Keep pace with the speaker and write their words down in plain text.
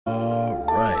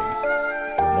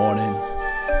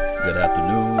good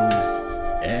afternoon,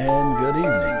 and good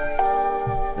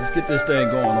evening. Let's get this thing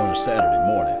going on a Saturday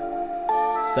morning.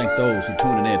 Thank those who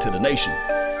tuning in to the nation.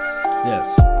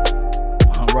 Yes.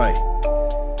 All right.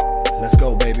 Let's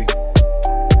go, baby.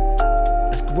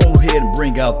 Let's go ahead and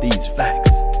bring out these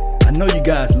facts. I know you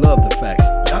guys love the facts.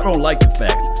 Y'all don't like the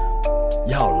facts.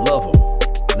 Y'all love them.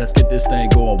 Let's get this thing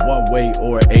going one way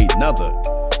or another.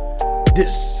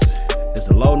 This is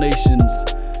the Law Nation's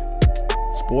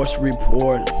Sports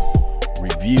Report,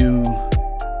 Review,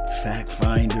 Fact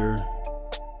Finder,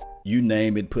 you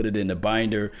name it, put it in the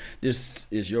binder. This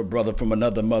is your brother from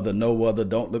another mother, no other.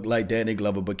 Don't look like Danny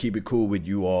Glover, but keep it cool with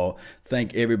you all.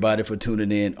 Thank everybody for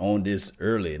tuning in on this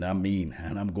early, and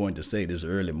I'm going to say this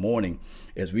early morning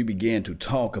as we begin to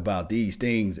talk about these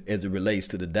things as it relates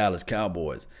to the Dallas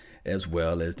Cowboys, as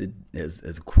well as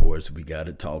of course we got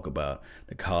to talk about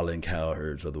the Colin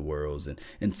Cowherds of the world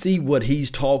and see what he's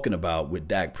talking about with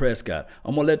Dak Prescott.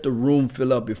 I'm gonna let the room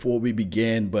fill up before we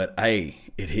begin, but hey,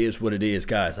 it is what it is,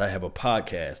 guys. I have a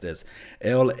podcast that's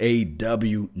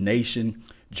LAW Nation.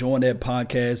 Join that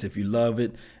podcast if you love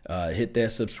it. Hit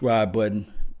that subscribe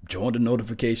button. Join the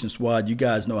notification squad. You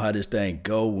guys know how this thing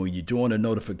go. When you join the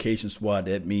notification squad,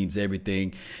 that means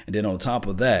everything. And then on top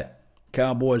of that,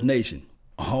 Cowboys Nation,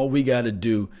 all we got to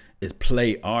do is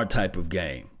play our type of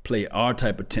game, play our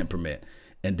type of temperament.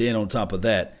 And then on top of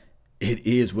that, it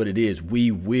is what it is.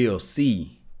 We will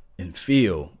see and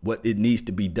feel what it needs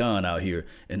to be done out here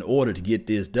in order to get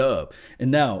this dub.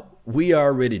 And now we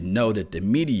already know that the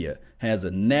media has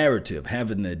a narrative,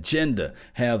 have an agenda,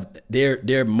 have their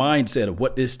mindset of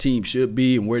what this team should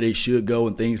be and where they should go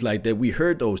and things like that. We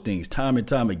heard those things time and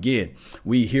time again.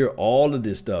 We hear all of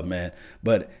this stuff, man.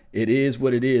 But it is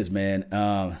what it is,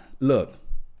 man. Look,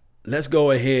 let's go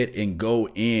ahead and go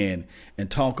in and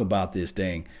talk about this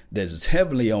thing that is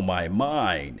heavily on my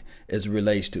mind as it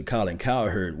relates to Colin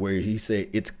Cowherd, where he said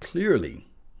it's clearly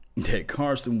that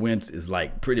Carson Wentz is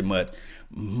like pretty much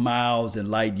miles and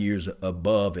light years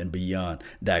above and beyond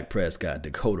Dak Prescott,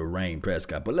 Dakota Rain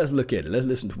Prescott. But let's look at it. Let's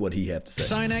listen to what he has to say.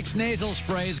 Sinex nasal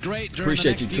spray is great during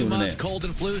Appreciate the next you few tuning months. in. Cold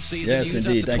and flu season. Yes, Use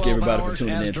indeed. Up to Thank you, 12 everybody, for hours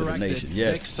tuning as in to the directed. nation.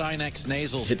 Yes. Vicks Sinex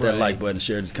nasal Hit spray. that like button,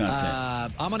 share this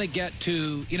content. I'm going to get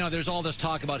to, there's all this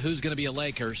talk about who's going to be a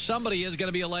Laker. Somebody is going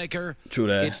to be a Laker. True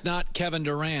that. It's not Kevin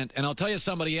Durant. And I'll tell you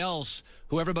somebody else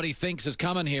who everybody thinks is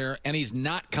coming here, and he's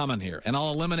not coming here. And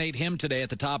I'll eliminate him today at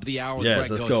the top of the hour with Greg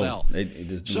let's Cosell. go. They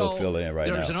just do a fill in right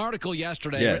now. There's an article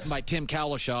yesterday written by Tim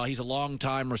Cowlishaw. He's a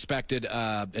long-time respected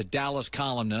Dallas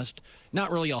columnist, not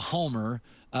really a homer.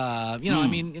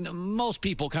 Most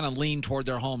people kind of lean toward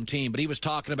their home team, but he was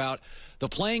talking about the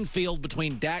playing field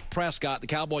between Dak Prescott, the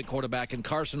Cowboy quarterback, and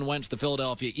Carson Wentz, the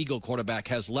Philadelphia Eagle quarterback,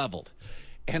 has leveled.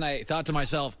 And I thought to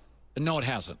myself, no, it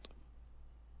hasn't.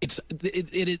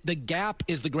 The gap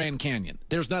is the Grand Canyon.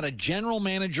 There's not a general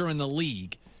manager in the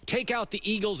league. Take out the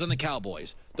Eagles and the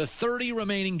Cowboys. The 30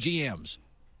 remaining GMs,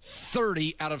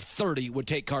 30 out of 30 would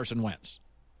take Carson Wentz.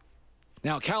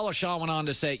 Now, Cowlishaw went on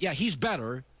to say, yeah, he's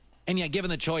better, and yet given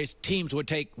the choice, teams would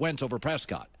take Wentz over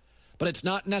Prescott. But it's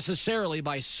not necessarily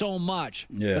by so much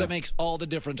that it makes all the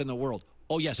difference in the world.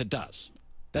 Oh, yes, it does.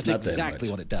 That's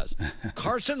exactly what it does.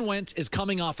 Carson Wentz is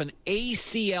coming off an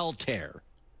ACL tear.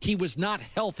 He was not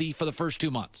healthy for the first 2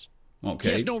 months. Okay,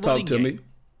 he has no talk running to game me.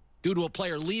 due to a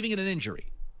player leaving in an injury.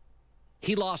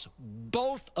 He lost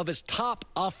both of his top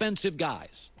offensive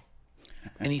guys,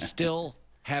 and he's still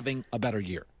having a better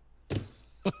year.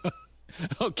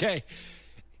 Okay,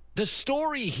 the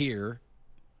story here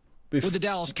with the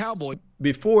Dallas Cowboys.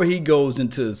 Before he goes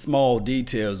into small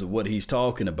details of what he's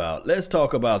talking about, let's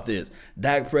talk about this.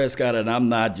 Dak Prescott, and I'm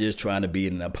not just trying to be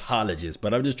an apologist,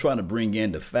 but I'm just trying to bring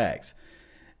in the facts.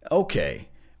 Okay,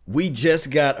 we just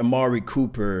got Amari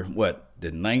Cooper,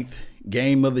 the 9th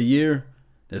game of the year?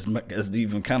 That's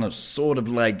even kind of sort of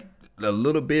like a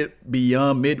little bit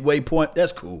beyond midway point.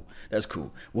 That's cool.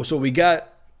 Well, so we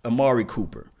got Amari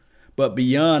Cooper. But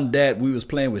beyond that, we was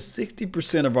playing with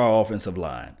 60% of our offensive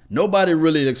line. Nobody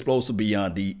really explosive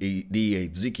beyond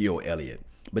the Ezekiel Elliott.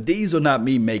 But these are not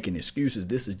me making excuses.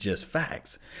 This is just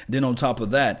facts. Then on top of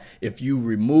that, if you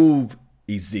remove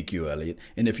Ezekiel Elliott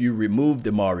and if you remove the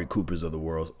Amari Coopers of the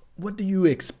world, what do you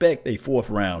expect a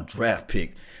 4th-round draft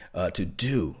pick to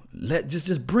do?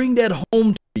 Just bring that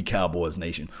home to me, Cowboys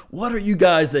Nation. What are you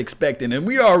guys expecting? And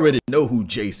we already know who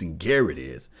Jason Garrett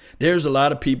is. There's a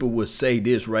lot of people would say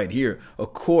this right here.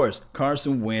 Of course,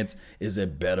 Carson Wentz is a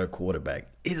better quarterback.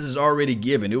 It is already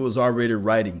given. It was already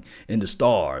writing in the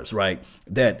stars, right,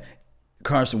 that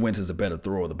Carson Wentz is a better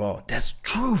thrower of the ball. That's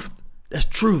truth.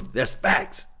 That's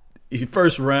facts.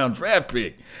 First round draft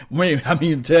pick. I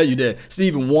mean, tell you that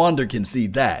Stephen Wonder can see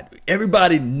that.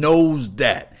 Everybody knows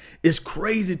that. It's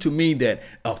crazy to me that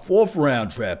a 4th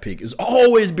round draft pick is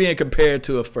always being compared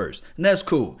to a first. And that's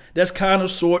cool. That's kind of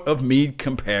sort of me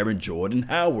comparing Jordan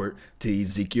Howard to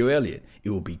Ezekiel Elliott. It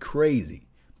will be crazy.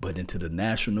 But into the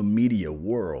national media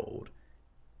world,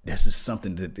 this is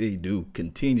something that they do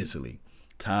continuously,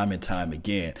 time and time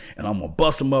again. And I'm going to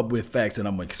bust them up with facts, and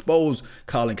I'm going to expose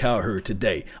Colin Cowherd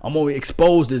today. I'm going to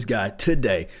expose this guy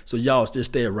today, so y'all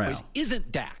just stay around.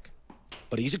 Isn't Dak,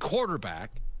 but he's a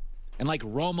quarterback. And like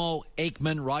Romo,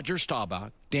 Aikman, Roger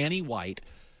Staubach, Danny White,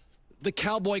 the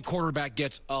Cowboy quarterback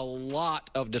gets a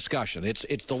lot of discussion.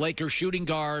 It's the Lakers shooting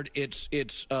guard. It's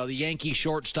the Yankee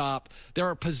shortstop. There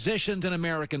are positions in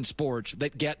American sports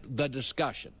that get the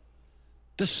discussion.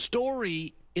 The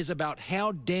story is about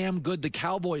how damn good the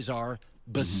Cowboys are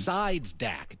besides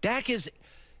Dak. Dak is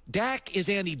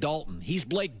Andy Dalton. He's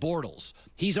Blake Bortles.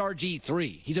 He's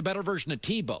RG3. He's a better version of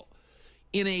Tebow.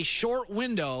 In a short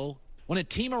window, when a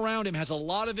team around him has a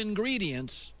lot of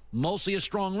ingredients, mostly a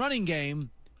strong running game,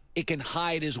 it can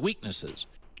hide his weaknesses.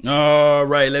 All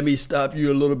right, let me stop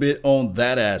you a little bit on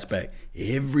that aspect.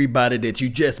 Everybody that you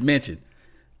just mentioned,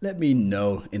 let me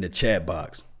know in the chat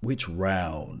box which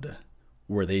round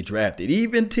were they drafted.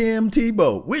 Even Tim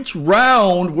Tebow, which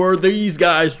round were these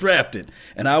guys drafted?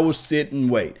 And I will sit and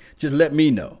wait. Just let me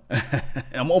know.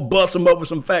 I'm going to bust them up with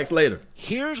some facts later.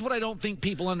 Here's what I don't think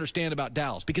people understand about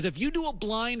Dallas. Because if you do a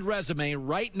blind resume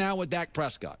right now with Dak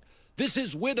Prescott, this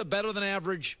is with a better than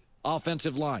average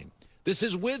offensive line. This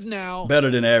is with now better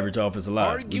than average offensive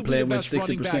line. Arguably the best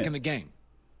running back in the game.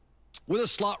 With a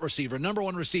slot receiver, number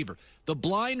one receiver. The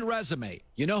blind resume,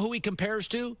 you know who he compares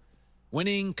to?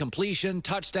 Winning, completion,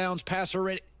 touchdowns, passer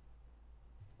rate.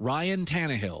 Ryan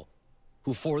Tannehill,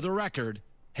 who, for the record,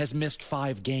 has missed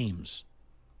 5 games.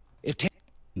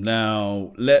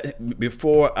 Now,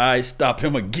 before I stop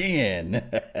him again,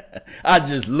 I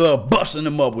just love busting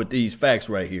him up with these facts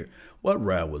right here. What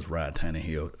round was Ryan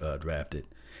Tannehill drafted?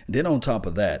 And then on top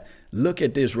of that, look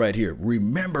at this right here.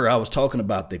 Remember, I was talking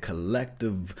about the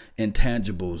collective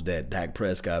intangibles that Dak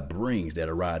Prescott brings that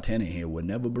a Ryan Tannehill would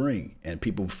never bring. And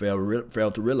people fail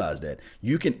to realize that.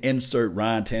 You can insert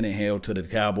Ryan Tannehill to the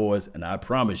Cowboys, and I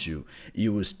promise you,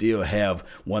 you will still have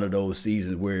one of those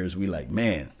seasons where we like,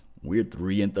 man, we're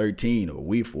 3-13, or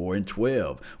we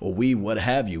 4-12, or we what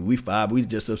have you. We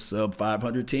just a sub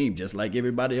 500 team, just like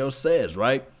everybody else says,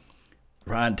 right?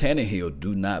 Ryan Tannehill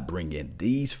do not bring in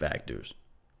these factors.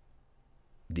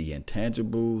 The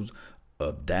intangibles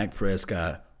of Dak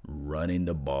Prescott running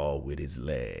the ball with his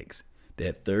legs.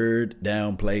 That 3rd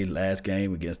down play last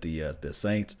game against the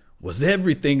Saints was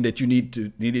everything that you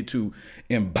needed to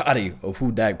embody of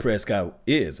who Dak Prescott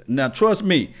is. Now, trust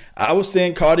me, I was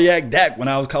saying cardiac Dak when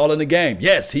I was calling the game.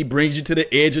 Yes, he brings you to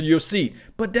the edge of your seat,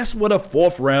 but that's what a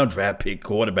 4th round draft pick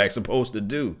quarterback's supposed to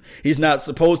do. He's not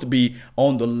supposed to be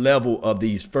on the level of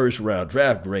these 1st round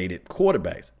draft graded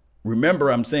quarterbacks. Remember,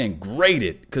 I'm saying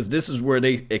graded because this is where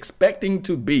they expecting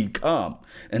to become.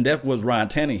 And that was Ryan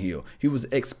Tannehill. He was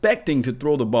expecting to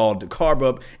throw the ball to carve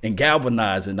up and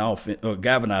galvanize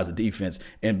a defense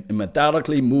and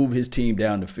methodically move his team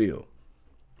down the field.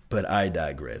 But I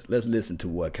digress. Let's listen to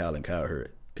what Colin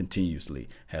Cowherd continuously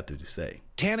have to say.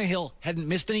 Tannehill hadn't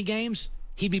missed any games,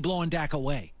 he'd be blowing Dak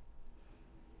away.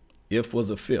 If was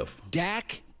a 5th.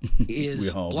 Dak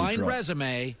is blind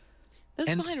resume.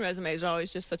 Those blind resumes are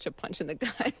always just such a punch in the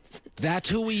guts. That's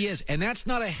who he is. And that's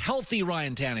not a healthy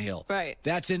Ryan Tannehill. Right.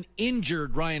 That's an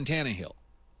injured Ryan Tannehill.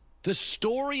 The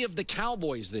story of the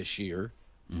Cowboys this year,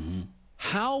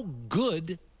 how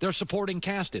good their supporting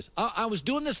cast is. I was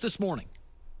doing this morning.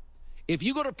 If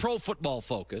you go to Pro Football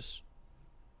Focus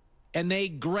and they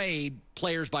grade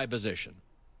players by position,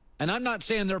 and I'm not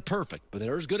saying they're perfect, but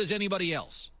they're as good as anybody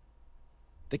else.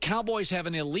 The Cowboys have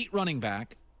an elite running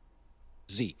back,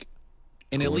 Zeke.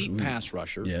 An elite pass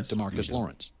rusher, DeMarcus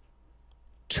Lawrence.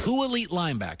 2 elite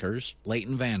linebackers,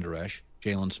 Leighton Vander Esch,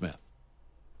 Jalen Smith.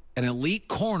 An elite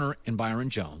corner in Byron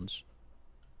Jones.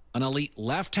 An elite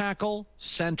left tackle,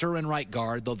 center, and right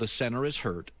guard, though the center is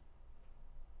hurt.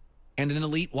 And an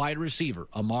elite wide receiver.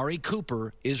 Amari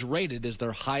Cooper is rated as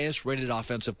their highest rated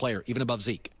offensive player, even above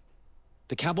Zeke.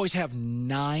 The Cowboys have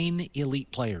 9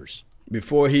 elite players.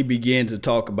 Before he began to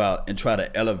talk about and try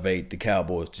to elevate the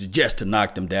Cowboys just to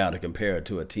knock them down to compare it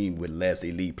to a team with less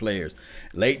elite players,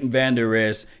 Leighton Vander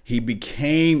Esch, he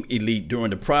became elite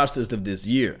during the process of this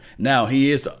year. Now, he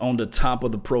is on the top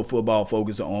of the Pro Football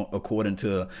Focus according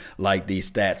to like these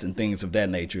stats and things of that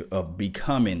nature of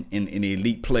becoming an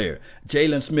elite player.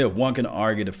 Jalen Smith, one can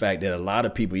argue the fact that a lot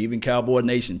of people, even Cowboy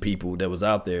Nation people that was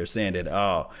out there saying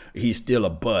that, he's still a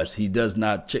bust. He does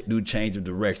not do change of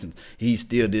directions. He's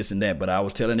still this and that. but I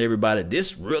was telling everybody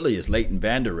this really is Leighton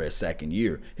Vander Esch's second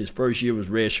year. His first year was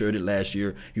redshirted last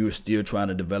year. He was still trying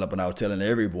to develop, and I was telling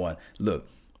everyone, look,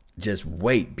 just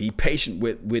wait. Be patient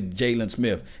with Jalen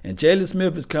Smith. And Jalen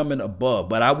Smith is coming above,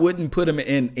 but I wouldn't put him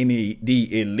in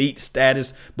the elite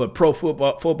status, but Pro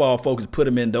Football Focus put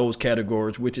him in those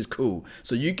categories, which is cool.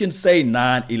 So you can say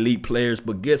non-elite players,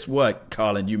 but guess what,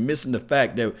 Colin? You're missing the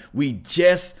fact that we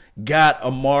just got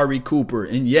Amari Cooper.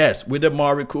 And yes, with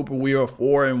Amari Cooper, we are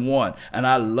 4-1. And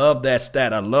I love that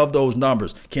stat. I love those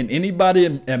numbers. Can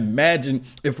anybody imagine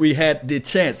if we had the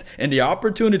chance and the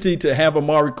opportunity to have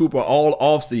Amari Cooper all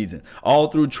offseason, all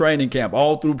through training camp,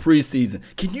 all through preseason?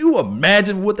 Can you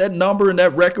imagine what that number and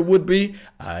that record would be?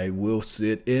 I will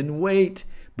sit and wait.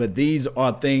 But these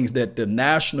are things that the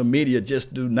national media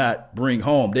just do not bring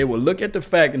home. They will look at the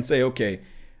fact and say, okay,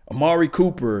 Amari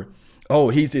Cooper, oh,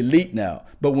 he's elite now.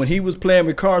 But when he was playing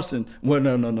with Carson, well,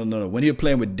 no. When he was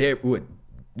playing with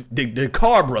the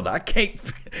Carr brother, I keep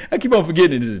on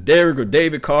forgetting this is Derek or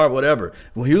David Carr, whatever.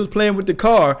 When he was playing with the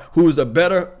Carr, who was a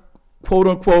better quote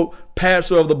unquote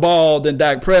passer of the ball than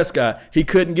Dak Prescott, he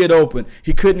couldn't get open.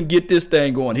 He couldn't get this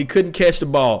thing going. He couldn't catch the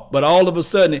ball. But all of a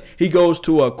sudden, he goes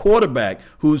to a quarterback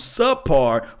who's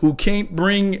subpar, who can't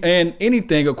bring in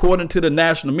anything according to the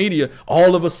national media.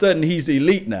 All of a sudden, he's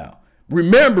elite now.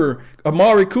 Remember,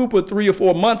 Amari Cooper 3 or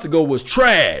 4 months ago was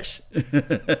trash,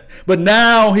 but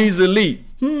now he's elite.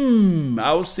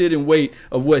 I'll sit and wait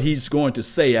of what he's going to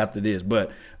say after this. But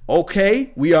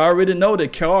okay, we already know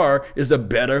that Carr is a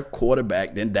better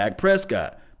quarterback than Dak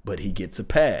Prescott, but he gets a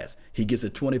pass. He gets a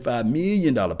 $25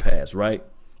 million pass, right?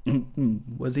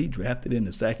 Was he drafted in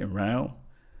the second round?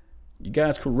 You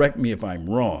guys correct me if I'm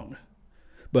wrong.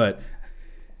 But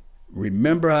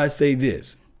remember, I say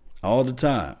this all the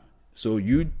time. So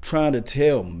you trying to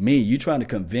tell me, you trying to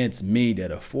convince me that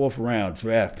a 4th round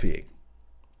draft pick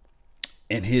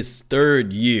in his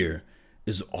 3rd year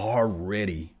is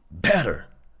already better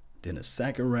than a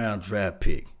 2nd round draft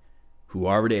pick who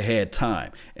already had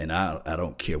time. And I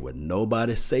don't care what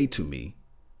nobody say to me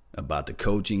about the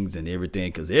coachings and everything,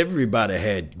 because everybody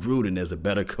had Gruden as a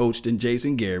better coach than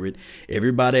Jason Garrett.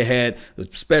 Everybody had,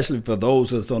 especially for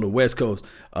those of us on the West Coast,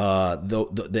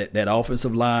 that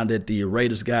offensive line that the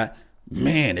Raiders got.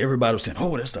 Man, everybody was saying,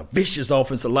 oh, that's a vicious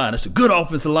offensive line. That's a good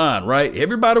offensive line, right?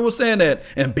 Everybody was saying that.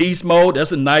 And beast mode,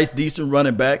 that's a nice, decent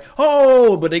running back.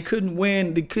 Oh, but they couldn't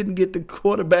win. They couldn't get the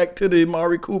quarterback to the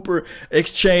Amari Cooper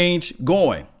exchange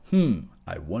going.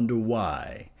 I wonder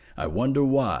why.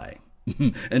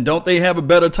 And don't they have a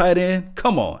better tight end?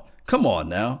 Come on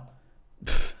now.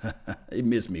 They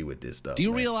miss me with this stuff. Do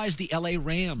you realize the LA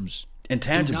Rams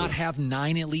do not have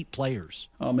 9 elite players?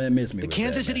 Oh, man, miss me with that. The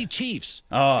Kansas City Chiefs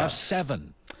have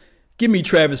 7. Give me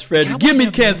Travis Frederick. Give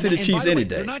me Kansas City Chiefs any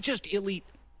day. They're not just elite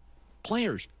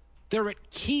players. They're at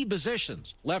key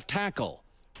positions. Left tackle,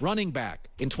 running back.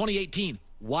 In 2018,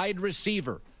 wide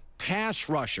receiver, pass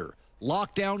rusher,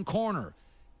 lockdown corner.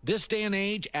 This day and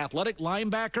age, athletic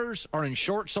linebackers are in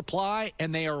short supply,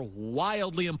 and they are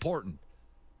wildly important.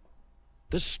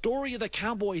 The story of the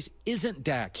Cowboys isn't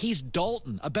Dak. He's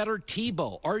Dalton, a better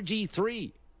Tebow,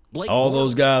 RG3. Blake all Bortles.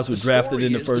 Those guys were drafted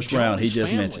in the first round he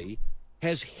just mentioned.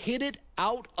 Has hit it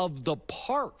out of the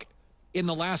park in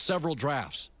the last several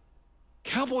drafts.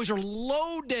 Cowboys are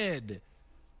loaded.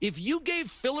 If you gave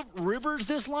Phillip Rivers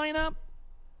this lineup,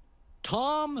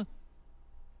 Tom,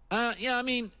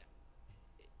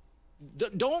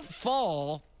 don't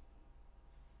fall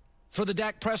for the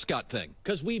Dak Prescott thing,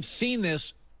 because we've seen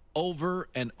this over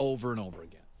and over and over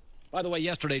again. By the way,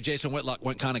 yesterday, Jason Whitlock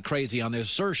went kind of crazy on the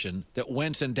assertion that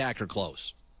Wentz and Dak are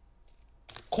close.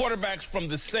 Quarterbacks from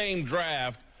the same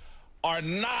draft are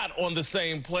not on the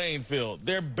same playing field.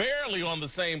 They're barely on the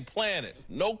same planet.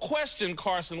 No question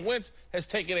Carson Wentz has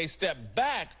taken a step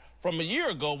back from a year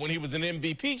ago when he was an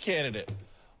MVP candidate.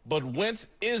 But Wentz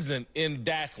isn't in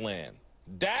Dak land.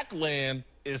 Dak land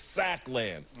is sack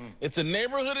land. It's a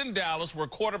neighborhood in Dallas where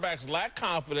quarterbacks lack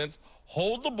confidence,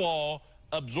 hold the ball,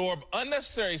 absorb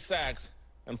unnecessary sacks,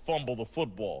 and fumble the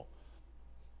football.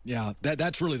 Yeah,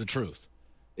 that's really the truth.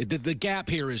 The gap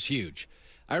here is huge.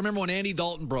 I remember when Andy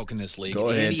Dalton broke in this league. Go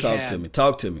ahead and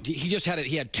talk to me. He just had it.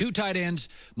 He had 2 tight ends,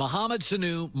 Mohamed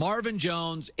Sanu, Marvin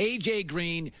Jones, A.J.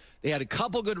 Green. They had a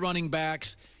couple good running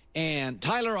backs, and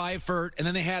Tyler Eifert. And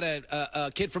then they had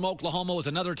a kid from Oklahoma was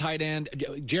another tight end,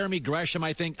 Jeremy Gresham,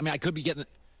 I think. I mean, I could be getting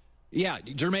 – yeah,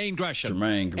 Jermaine Gresham.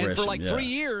 And for like 3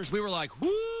 years, we were like, whoo!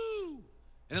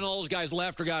 And then all those guys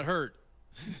left or got hurt,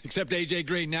 except A.J.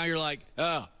 Green. Now you're like,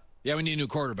 oh, yeah, we need a new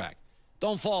quarterback.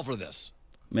 Don't fall for this.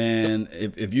 Man,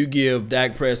 if you give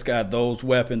Dak Prescott those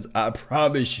weapons, I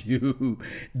promise you,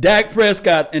 Dak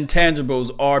Prescott's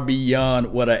intangibles are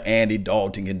beyond what an Andy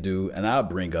Dalton can do, and I'll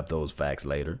bring up those facts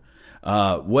later.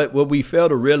 What we fail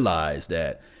to realize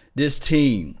that this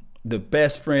team, the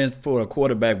best friends for a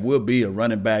quarterback will be a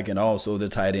running back and also the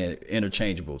tight end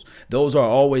interchangeables. Those are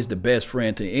always the best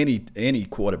friend to any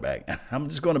quarterback. I'm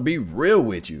just going to be real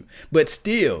with you. But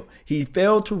still, he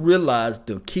failed to realize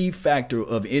the key factor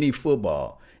of any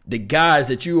football. The guys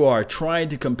that you are trying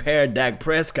to compare Dak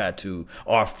Prescott to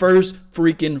are first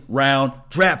freaking round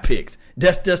draft picks.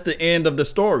 That's just the end of the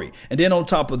story. And then on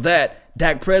top of that,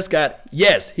 Dak Prescott,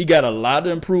 yes, he got a lot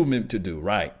of improvement to do,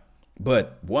 right?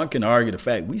 But one can argue the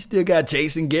fact we still got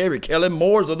Jason Garrett, Kellen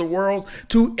Moore's of the world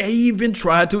to even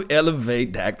try to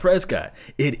elevate Dak Prescott.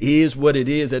 It is what it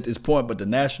is at this point, but the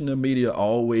national media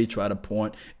always try to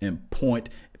point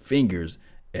fingers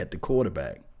at the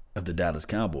quarterback of the Dallas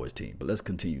Cowboys team. But let's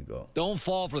continue to go. Don't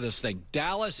fall for this thing.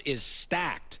 Dallas is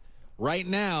stacked. Right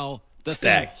now, the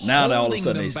stacked. thing Now all of a holding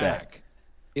sudden them they stacked. back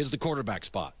is the quarterback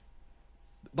spot.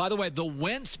 By the way, the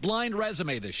Wentz blind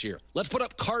resume this year. Let's put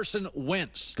up Carson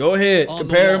Wentz. Go ahead.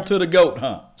 Compare him to the GOAT,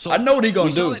 huh? So I know what he's going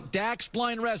to do. We saw that Dak's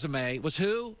blind resume was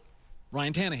who?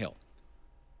 Ryan Tannehill.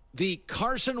 The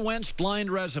Carson Wentz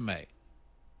blind resume.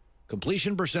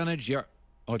 Completion percentage,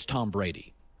 it's Tom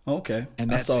Brady. Okay. And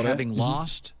that's having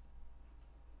lost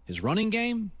his running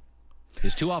game,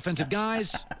 his two offensive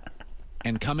guys,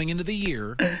 and coming into the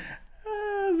year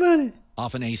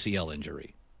off an ACL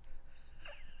injury.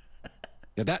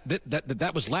 Yeah,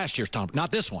 that was last year's Tom,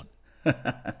 not this one.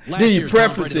 Last you year's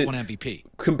preference Tom Brady it won MVP.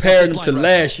 compared to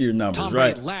last year's numbers, Tom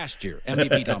right? Brady last year,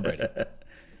 MVP Tom Brady.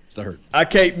 It's the hurt. I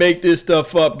can't make this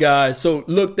stuff up, guys. So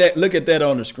look at that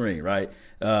on the screen, right?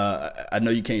 I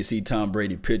know you can't see Tom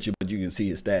Brady picture, but you can see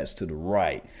his stats to the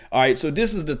right. All right, so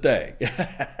this is the thing.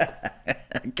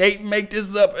 Can't make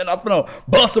this up, and I'm gonna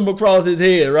bust him across his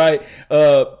head, right?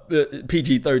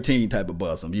 PG-13 type of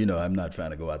bust him. You know, I'm not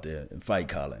trying to go out there and fight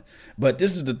Colin, but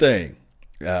this is the thing.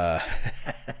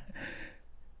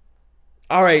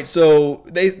 All right, so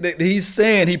he's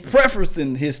saying he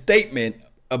prefacing his statement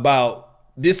about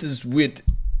this is with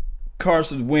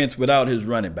Carson Wentz without his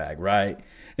running back, right?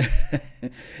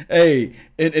 Hey,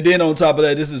 and then on top of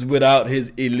that, this is without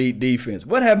his elite defense.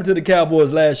 What happened to the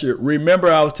Cowboys last year?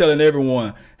 Remember, I was telling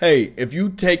everyone, hey, if you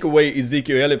take away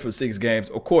Ezekiel Elliott for 6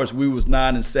 games, of course, we was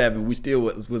 9-7. We still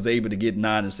was able to get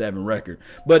 9-7 record.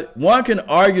 But one can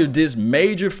argue this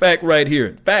major fact right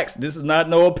here. Facts. This is not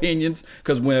no opinions,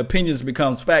 because when opinions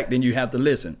becomes fact, then you have to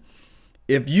listen.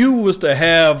 If you was to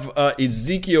have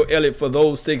Ezekiel Elliott for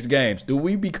those 6 games, do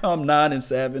we become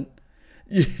 9-7?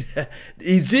 Yeah.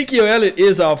 Ezekiel Elliott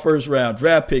is our first round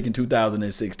draft pick in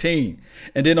 2016.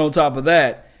 And then on top of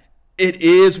that, it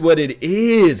is what it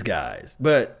is, guys.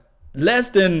 But less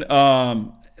than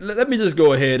let me just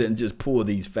go ahead and just pull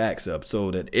these facts up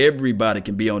so that everybody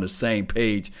can be on the same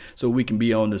page, so we can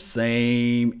be on the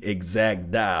same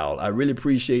exact dial. I really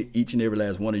appreciate each and every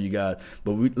last one of you guys.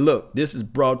 But look, this is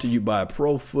brought to you by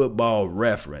Pro Football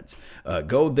Reference.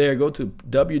 Go there, go to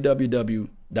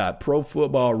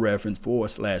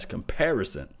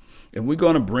www.profootballreference.com/comparison. And we're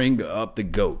going to bring up the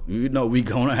GOAT. You know, we're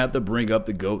going to have to bring up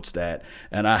the GOAT stat.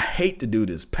 And I hate to do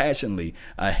this passionately.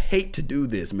 I hate to do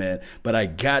this, man. But I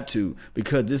got to,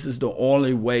 because this is the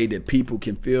only way that people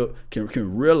can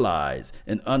realize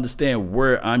and understand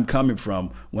where I'm coming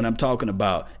from when I'm talking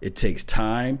about it takes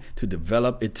time to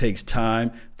develop. It takes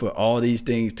time for all these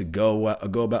things to go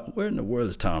about. Where in the world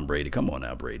is Tom Brady? Come on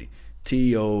now, Brady.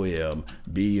 Tombrady.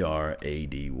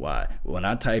 When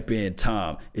I type in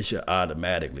Tom, it should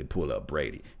automatically pull up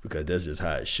Brady, because that's just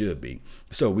how it should be.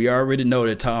 So we already know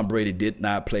that Tom Brady did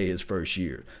not play his first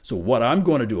year. So what I'm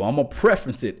going to do, I'm going to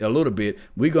preference it a little bit.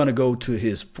 We're going to go to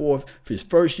his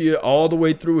first year all the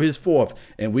way through his 4th,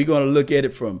 and we're going to look at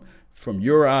it from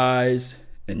your eyes.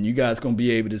 And you guys going to be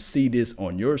able to see this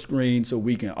on your screen so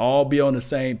we can all be on the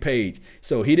same page.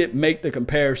 So he didn't make the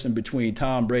comparison between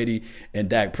Tom Brady and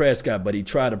Dak Prescott, but he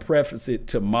tried to preface it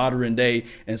to modern day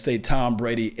and say Tom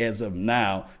Brady as of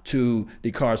now to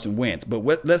the Carson Wentz. But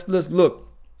let's look.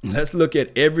 Let's look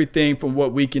at everything from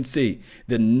what we can see.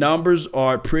 The numbers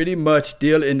are pretty much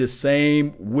still in the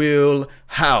same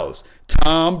wheelhouse.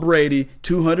 Tom Brady,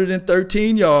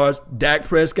 213 yards. Dak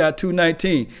Prescott,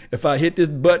 219. If I hit this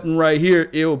button right here,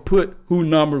 it'll put who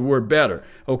numbers were better.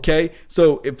 Okay?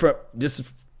 So this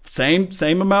is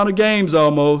same amount of games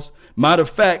almost. Matter of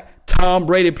fact, Tom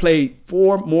Brady played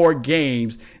 4 more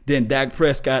games than Dak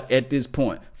Prescott at this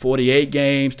point. 48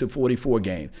 games to 44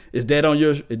 games. Is that on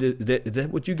your? Is that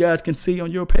what you guys can see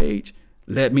on your page?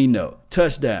 Let me know.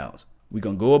 Touchdowns. We're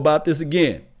gonna go about this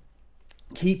again.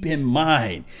 Keep in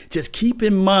mind, just keep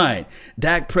in mind,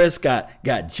 Dak Prescott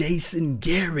got Jason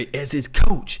Garrett as his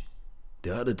coach.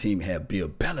 The other team had Bill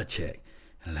Belichick.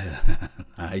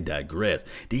 I digress.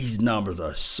 These numbers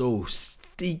are so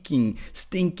stinking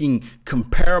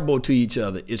comparable to each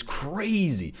other. It's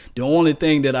crazy. The only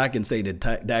thing that I can say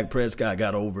that Dak Prescott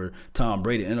got over Tom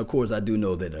Brady, and of course I do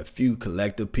know that a few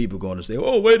collective people are going to say,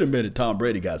 oh, wait a minute, Tom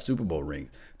Brady got Super Bowl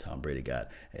rings. Tom Brady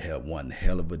had one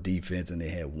hell of a defense, and they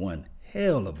had one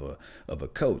hell of a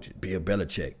coach, Bill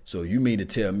Belichick. So you mean to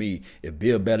tell me if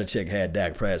Bill Belichick had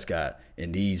Dak Prescott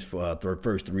in these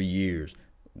first 3 years,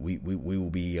 we will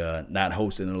be not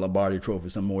hosting the Lombardi Trophy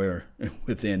somewhere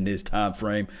within this time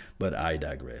frame? But I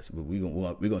digress.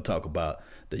 We're gonna talk about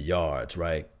the yards,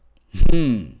 right?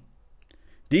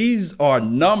 These are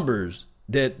numbers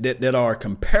that are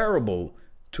comparable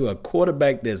to a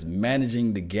quarterback that's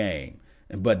managing the game.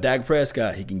 But Dak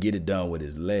Prescott, he can get it done with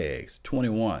his legs,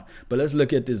 21. But let's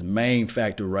look at this main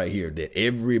factor right here that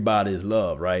everybody's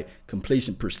love, right?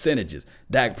 Completion percentages.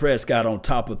 Dak Prescott on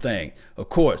top of things. Of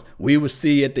course, we will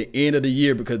see at the end of the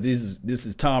year, because this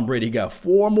is Tom Brady. He got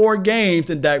 4 more games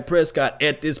than Dak Prescott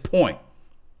at this point.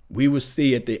 We will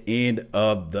see at the end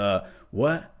of the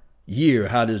year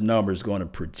how this number is going to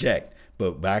project.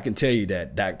 But I can tell you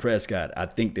that Dak Prescott, I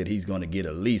think that he's going to get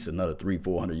at least another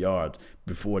 300-400 yards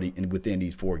within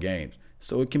these 4 games.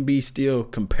 So it can be still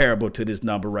comparable to this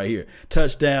number right here.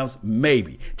 Touchdowns,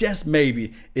 maybe, just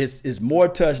maybe. It's more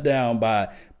touchdown by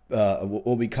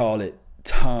what we call it,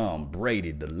 Tom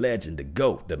Brady, the legend, the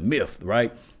GOAT, the myth,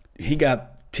 right? He got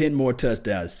 10 more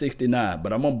touchdowns, 69.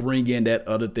 But I'm going to bring in that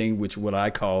other thing, which what I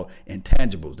call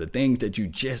intangibles, the things that you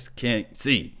just can't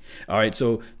see. All right,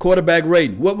 so quarterback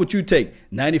rating, what would you take,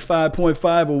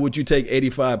 95.5 or would you take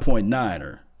 85.9?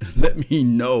 Or let me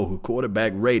know,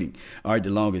 quarterback rating. All right, the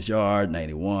longest yard,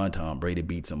 91. Tom Brady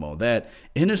beats him on that.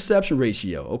 Interception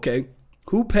ratio, okay.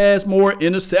 Who passed more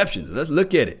interceptions? Let's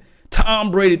look at it.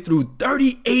 Tom Brady threw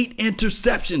 38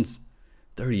 interceptions.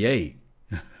 38.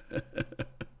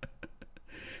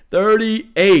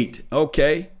 38,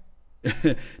 okay,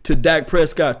 to Dak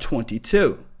Prescott,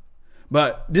 22.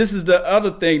 But this is the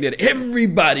other thing that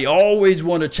everybody always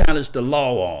want to challenge the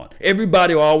law on.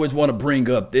 Everybody always want to bring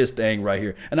up this thing right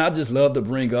here. And I just love to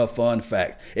bring up fun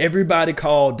facts. Everybody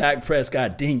called Dak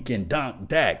Prescott Dink and Dunk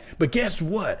Dak. But guess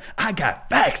what? I got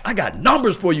facts. I got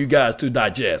numbers for you guys to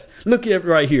digest. Look at it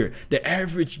right here. The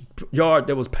average yard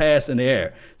that was passed in the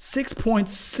air,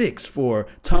 6.6 for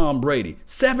Tom Brady,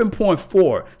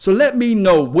 7.4. So let me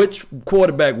know which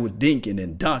quarterback was dinking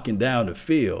and dunking down the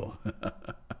field.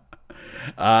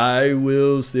 I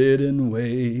will sit and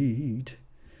wait.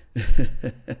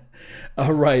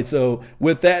 All right, so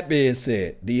with that being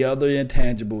said, the other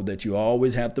intangible that you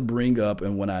always have to bring up,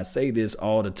 and when I say this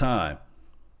all the time,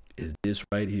 is this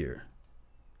right here.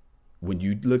 When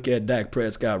you look at Dak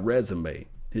Prescott's resume,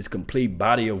 his complete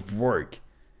body of work,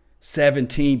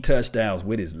 17 touchdowns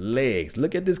with his legs.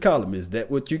 Look at this column. Is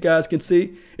that what you guys can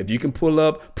see? If you can pull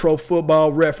up Pro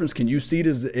Football Reference, can you see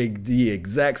the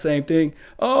exact same thing?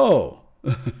 Oh.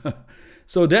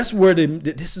 So that's where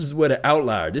this is where the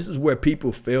outlier. This is where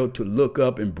people fail to look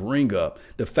up and bring up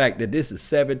the fact that this is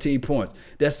 17 points.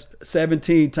 That's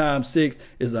 17 times 6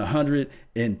 is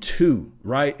 102,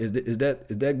 right? Is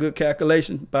that good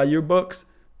calculation by your books?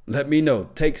 Let me know.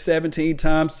 Take 17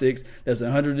 times 6, that's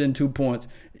 102 points.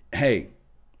 Hey,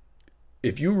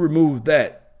 if you remove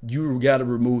that, you got to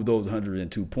remove those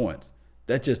 102 points.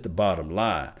 That's just the bottom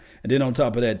line. And then on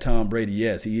top of that, Tom Brady,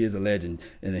 yes, he is a legend,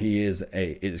 and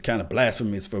it's kind of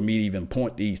blasphemous for me to even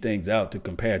point these things out to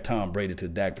compare Tom Brady to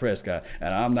Dak Prescott.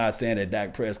 And I'm not saying that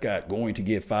Dak Prescott going to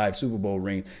get 5 Super Bowl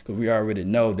rings, because we already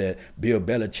know that Bill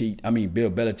Belichick,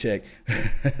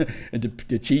 and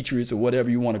the Cheatriots, or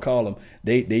whatever you want to call them,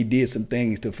 they did some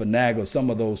things to finagle some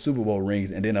of those Super Bowl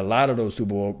rings, and then a lot of those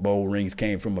Super Bowl rings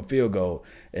came from a field goal.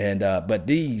 And but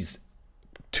these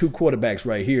 2 quarterbacks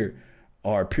right here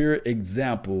are a pure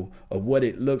example of what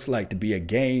it looks like to be a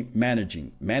game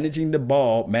managing the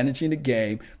ball, managing the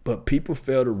game, but people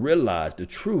fail to realize the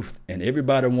truth, and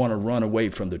everybody want to run away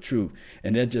from the truth,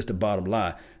 and that's just the bottom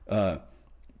line.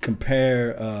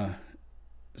 Compare,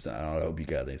 so I hope you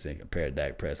guys ain't saying compare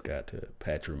Dak Prescott to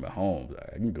Patrick Mahomes.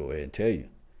 I can go ahead and tell you,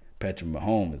 Patrick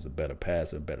Mahomes is a better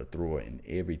passer, a better thrower, and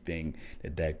everything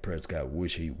that Dak Prescott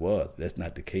wish he was. That's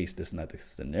not the case. That's not the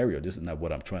scenario. This is not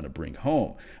what I'm trying to bring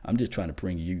home. I'm just trying to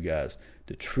bring you guys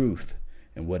the truth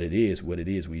and what it is when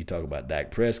you talk about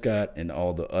Dak Prescott and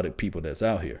all the other people that's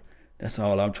out here. That's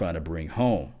all I'm trying to bring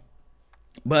home.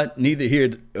 But neither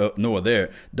here nor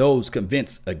there. Those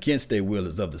convinced against their will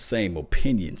is of the same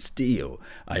opinion still.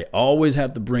 I always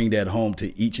have to bring that home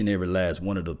to each and every last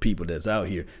one of the people that's out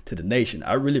here, to the nation.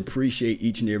 I really appreciate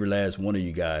each and every last one of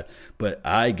you guys, but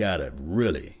I gotta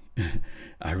really,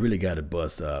 I really gotta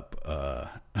bust up.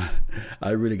 I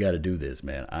really gotta do this,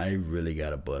 man. I really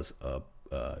gotta bust up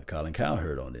Colin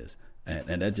Cowherd on this.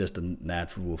 And that's just the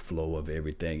natural flow of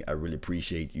everything. I really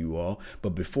appreciate you all.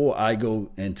 But before I go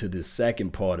into the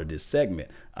second part of this segment,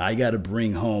 I got to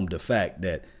bring home the fact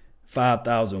that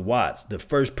 5,000 watts, the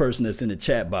first person that's in the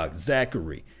chat box,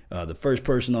 Zachary, the first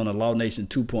person on the Law Nation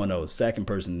 2.0, second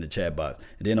person in the chat box.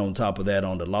 And then on top of that,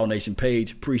 on the Law Nation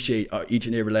page, appreciate each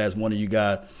and every last one of you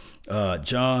guys.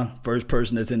 John, first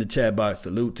person that's in the chat box,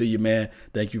 salute to you, man.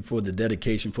 Thank you for the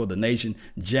dedication for the nation.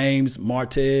 James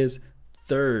Martez,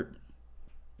 third.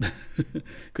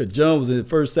 Because John was in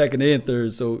first, second, and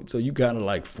third, so you kind of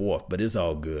like fourth, but it's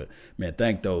all good, man.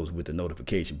 Thank those with the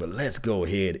notification. But let's go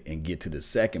ahead and get to the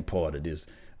second part of this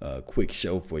quick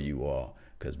show for you all,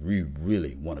 because we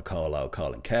really want to call out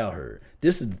Colin Cowherd.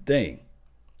 This is the thing,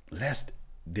 less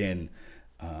than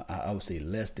I would say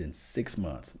less than 6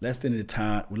 months, less than the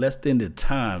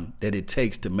time that it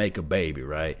takes to make a baby,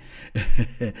 right?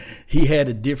 He had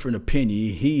a different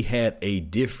opinion. He had a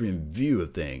different view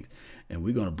of things. And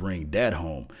we're going to bring that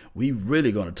home. We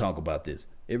really going to talk about this.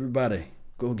 Everybody,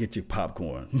 go get your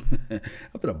popcorn. I'm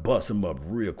going to bust them up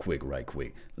real quick, right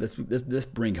quick. Let's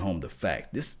bring home the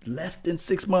fact. This less than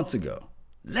 6 months ago.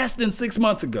 Less than 6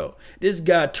 months ago, this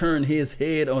guy turned his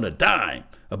head on a dime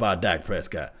about Dak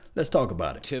Prescott. Let's talk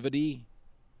about it. Activity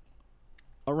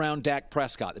around Dak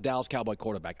Prescott, the Dallas Cowboy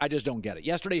quarterback. I just don't get it.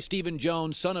 Yesterday, Stephen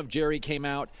Jones, son of Jerry, came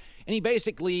out, and he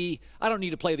basically, I don't need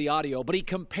to play the audio, but he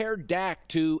compared Dak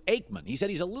to Aikman. He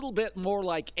said he's a little bit more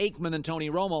like Aikman than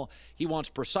Tony Romo. He wants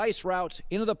precise routes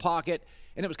into the pocket,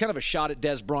 and it was kind of a shot at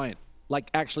Dez Bryant, like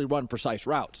actually run precise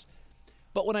routes.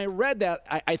 But when I read that,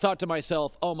 I thought to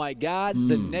myself, oh, my God,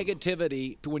 the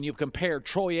negativity when you compare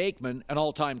Troy Aikman, an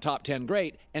all-time top 10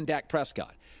 great, and Dak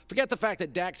Prescott. Forget the fact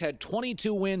that Dak's had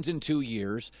 22 wins in 2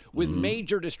 years with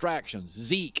major distractions.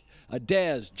 Zeke,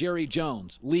 Dez, Jerry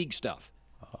Jones, league stuff.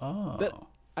 Oh. But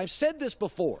I've said this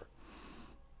before.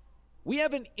 We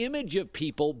have an image of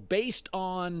people based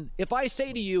on, if I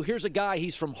say to you, here's a guy,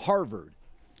 he's from Harvard.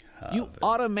 You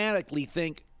automatically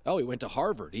think, oh, he went to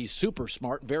Harvard. He's super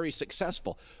smart, very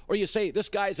successful. Or you say, this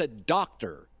guy's a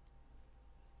doctor.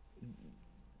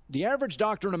 The average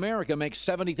doctor in America makes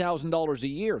 $70,000 a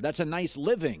year. That's a nice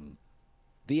living.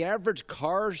 The average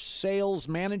car sales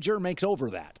manager makes over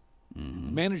that.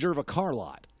 Manager of a car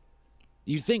lot.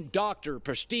 You think doctor,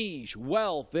 prestige,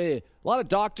 wealth. A lot of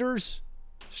doctors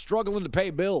struggling to pay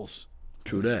bills.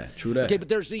 True that. Okay, but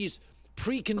there's these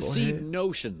preconceived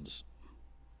notions.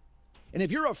 And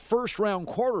if you're a first-round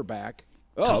quarterback,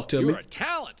 you're a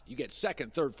talent. You get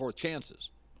second, third, fourth chances.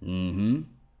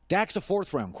 Dak's a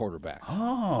fourth-round quarterback.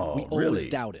 Oh, we always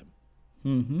doubt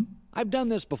him. I've done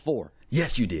this before.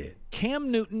 Yes, you did.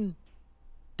 Cam Newton,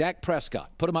 Dak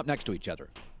Prescott. Put them up next to each other.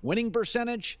 Winning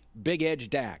percentage, big edge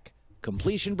Dak.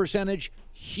 Completion percentage,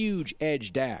 huge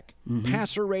edge Dak.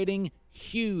 Passer rating,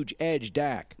 huge edge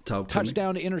Dak.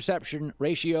 Touchdown to interception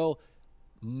ratio,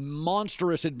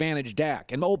 monstrous advantage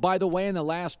Dak. And, oh, by the way, in the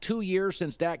last 2 years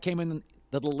since Dak came into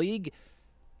the league,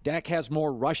 Dak has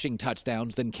more rushing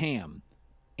touchdowns than Cam.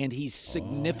 And he's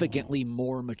significantly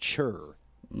more mature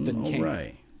than Cam.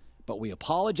 Right. But we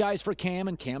apologize for Cam,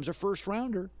 and Cam's a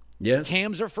first-rounder. Yes.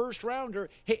 Cam's a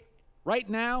first-rounder. Hey, right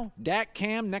now, Dak,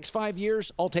 Cam, next 5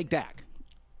 years, I'll take Dak.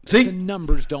 See? The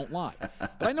numbers don't lie.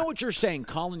 But I know what you're saying,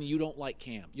 Colin. You don't like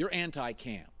Cam. You're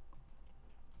anti-Cam.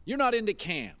 You're not into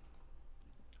Cam.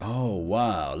 Oh,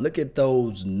 wow. Look at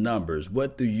those numbers.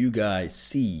 What do you guys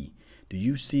see? Do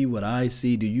you see what I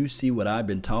see? Do you see what I've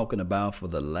been talking about for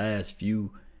the last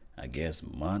few, I guess,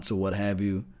 months or what have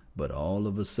you? But all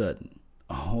of a sudden,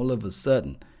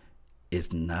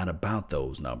 it's not about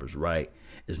those numbers, right?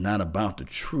 It's not about the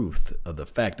truth of the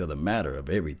fact of the matter of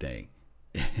everything.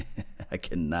 I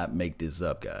cannot make this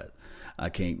up, guys. I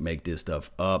can't make this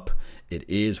stuff up. It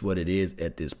is what it is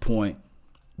at this point.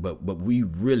 But I'm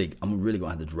really going to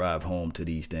have to drive home to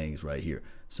these things right here.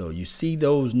 So you see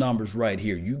those numbers right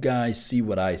here. You guys see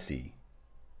what I see.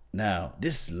 Now,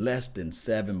 this is less than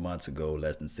 7 months ago,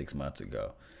 less than 6 months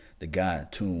ago. The guy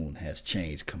tune has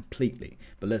changed completely.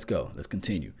 But let's go. Let's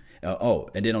continue.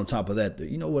 And then on top of that,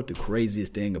 you know what the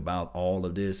craziest thing about all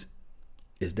of this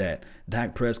is that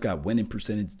Dak Prescott winning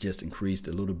percentage just increased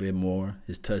a little bit more.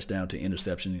 His touchdown to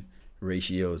interception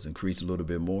ratio has increased a little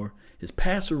bit more. His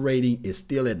passer rating is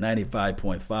still at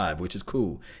 95.5, which is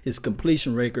cool. His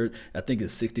completion record, I think,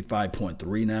 is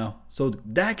 65.3 now. So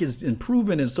Dak is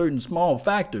improving in certain small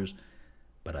factors,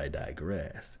 but I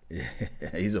digress.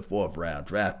 He's a 4th-round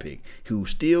draft pick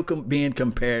who's still being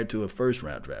compared to a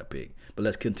 1st-round draft pick. But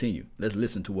let's continue. Let's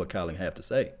listen to what Colin have to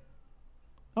say.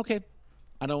 Okay.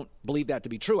 I don't believe that to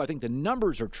be true. I think the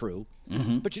numbers are true.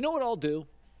 But you know what I'll do?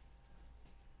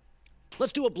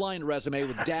 Let's do a blind resume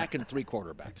with Dak and 3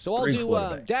 quarterbacks. So I'll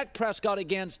do Dak Prescott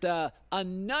against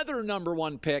another number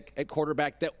 1 pick at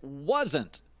quarterback that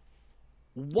wasn't.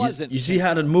 You see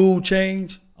how the mood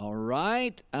changed? All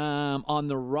right. On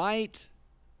the right,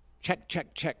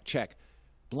 check.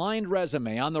 Blind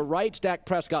resume. On the right, Dak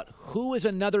Prescott. Who is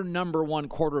another number 1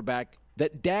 quarterback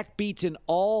that Dak beats in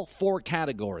all 4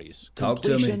 categories? Talk to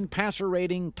me. Completion, passer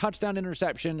rating, touchdown,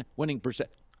 interception, winning percent.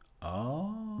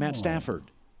 Oh. Matt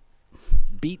Stafford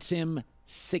beats him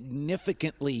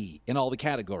significantly in all the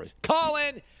categories.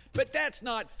 Colin, but that's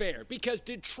not fair because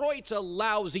Detroit's a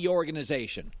lousy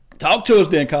organization. Talk to us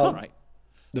then, Colin. All right.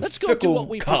 Let's go to what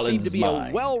we perceive to be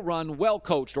a well-run,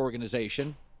 well-coached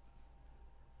organization.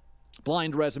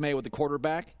 Blind resume with the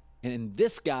quarterback. And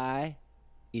this guy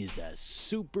is a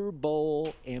Super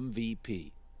Bowl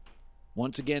MVP.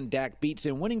 Once again, Dak beats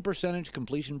him winning percentage,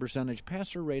 completion percentage,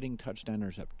 passer rating, touchdown,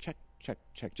 intercept. Check.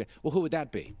 Well, who would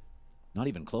that be? Not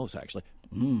even close, actually.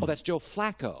 Oh, that's Joe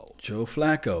Flacco. Joe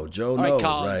Flacco. Joe All knows,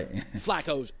 Colin, right?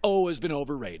 Flacco's always been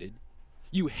overrated.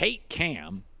 You hate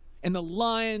Cam, and the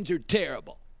Lions are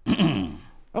terrible.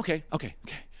 Okay.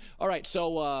 All right,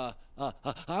 so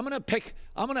I'm gonna pick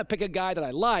a guy that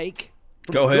I like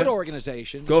from Go a ahead. good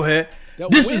organization. Go ahead.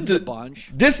 That This wins is a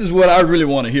bunch. This is what I really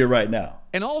want to hear right now.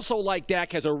 And also, like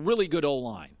Dak, has a really good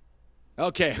O-line.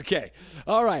 Okay.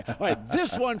 All right.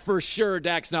 This one for sure,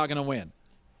 Dak's not going to win.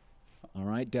 All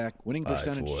right, Dak, winning 5,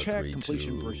 percentage, 4, check. 3,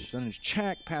 Completion 2. percentage,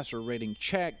 check. Passer rating,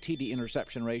 check. TD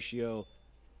interception ratio,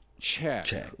 check.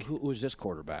 Who is this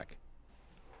quarterback?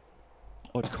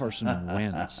 Oh, it's Carson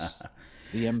Wentz,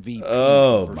 the MVP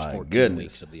Oh, of the first my 14 goodness.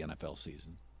 weeks of the NFL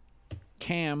season.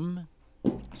 Cam,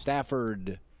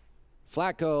 Stafford,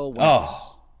 Flacco, Wentz.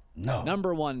 Oh, no.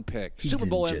 Number 1 pick. He Super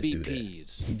Bowl didn't just do that.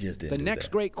 MVPs. He just didn't The do next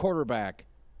that. great quarterback,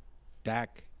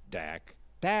 Dak.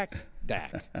 But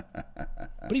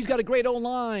he's got a great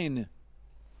O-line.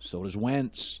 So does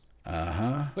Wentz.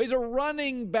 Uh-huh. But he's a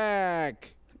running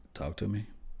back. Talk to me.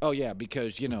 Oh, yeah,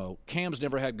 because, Cam's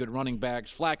never had good running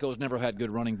backs. Flacco's never had good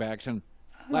running backs. And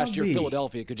last year, me.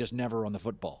 Philadelphia could just never run the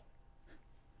football.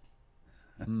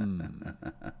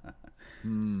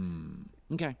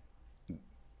 Okay.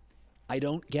 I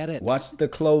don't get it. Watch the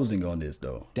closing on this,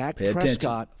 though. Dak Pay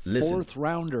Prescott, attention. Listen. 4th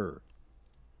rounder.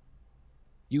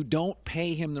 You don't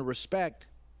pay him the respect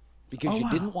because you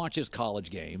didn't watch his college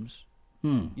games.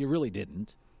 You really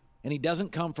didn't. And he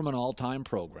doesn't come from an all-time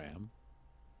program.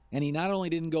 And he not only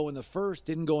didn't go in the 1st,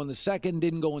 didn't go in the 2nd,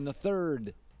 didn't go in the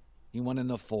 3rd. He went in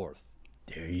the 4th.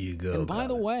 There you go. And by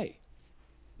the Colin. way,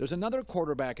 there's another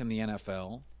quarterback in the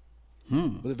NFL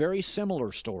with a very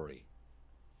similar story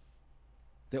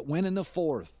that went in the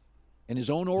 4th, and his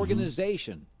own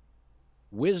organization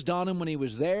whizzed on him when he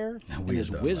was there and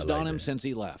has Whizzed on him. I whizzed like on him that. since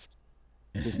he left.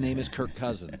 His name is Kirk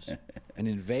Cousins. And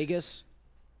in Vegas,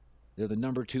 they're the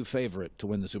number 2 favorite to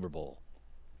win the Super Bowl.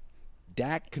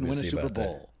 Dak can We'll win a see Super about that.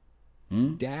 Bowl.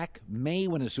 Dak may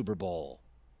win a Super Bowl.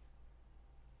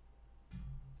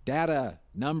 Data,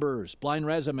 numbers, blind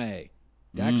resume.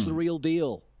 Dak's the real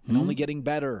deal and only getting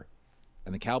better.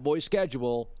 And the Cowboys'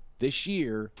 schedule this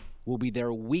year will be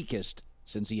their weakest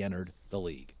since he entered the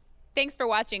league. Thanks for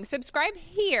watching. Subscribe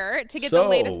here to get So, the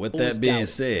latest. with Bulls that being doubted.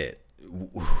 said,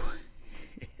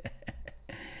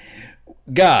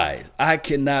 guys, I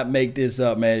cannot make this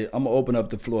up, man. I'm gonna open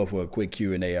up the floor for a quick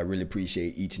Q&A. I really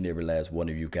appreciate each and every last one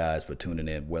of you guys for tuning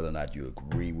in. Whether or not you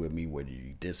agree with me, whether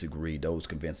you disagree, those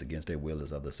convinced against their will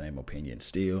is of the same opinion.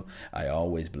 Still, I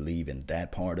always believe in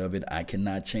that part of it. I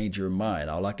cannot change your mind.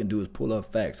 All I can do is pull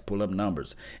up facts, pull up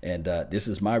numbers, and this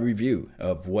is my review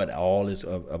of what all is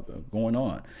going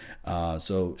on.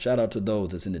 So shout out to those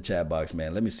that's in the chat box,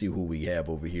 man. Let me see who we have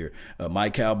over here. My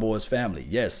Cowboys family.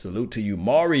 Yes, salute to you,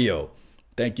 Mario.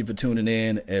 Thank you for tuning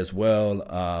in as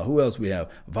well. Who else we have?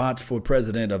 Vouch for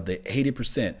president of the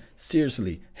 80%.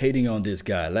 Seriously, hating on this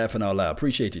guy. Laughing out loud.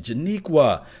 Appreciate you.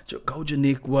 Janiqua. Go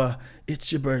Janiqua.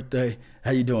 It's your birthday.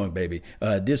 How you doing, baby?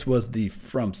 This was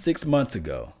from 6 months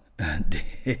ago.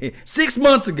 6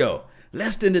 months ago.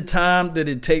 Less than the time that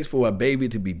it takes for a baby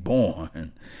to be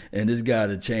born. And this guy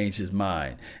to change his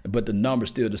mind. But the number's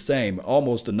still the same.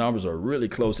 Almost the numbers are really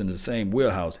close in the same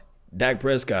wheelhouse. Dak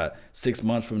Prescott, 6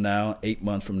 months from now, 8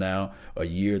 months from now, a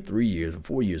year, 3 years, or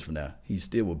 4 years from now, he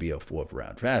still will be a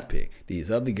 4th-round draft pick. These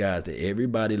other guys that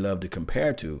everybody love to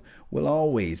compare to will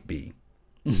always be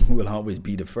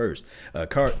the first.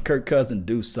 Kirk Cousins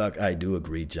do suck. I do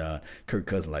agree, John. Kirk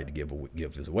Cousins like to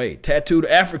give his away. Tattooed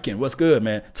African, what's good,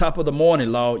 man? Top of the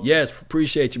morning, Law. Yes,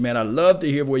 appreciate you, man. I love to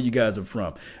hear where you guys are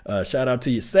from. Shout out to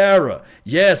you, Sarah.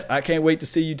 Yes, I can't wait to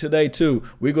see you today too.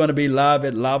 We're going to be live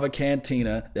at Lava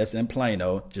Cantina. That's in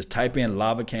Plano. Just type in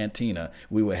Lava Cantina.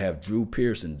 We will have Drew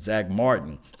Pearson, Zach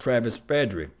Martin, Travis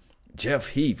Frederick, Jeff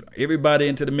Heath, everybody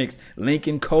into the mix.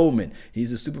 Lincoln Coleman,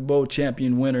 he's a Super Bowl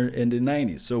champion winner in the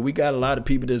 90s. So we got a lot of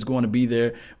people that's going to be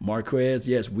there. Marquez,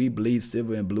 yes, we bleed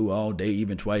silver and blue all day,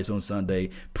 even twice on Sunday.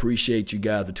 Appreciate you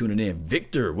guys for tuning in.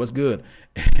 Victor, what's good?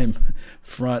 In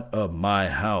front of my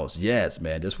house. Yes,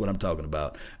 man, that's what I'm talking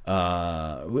about.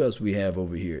 Who else we have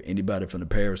over here? Anybody from the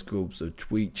Periscopes or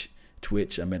Twitch?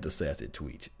 I meant to say I said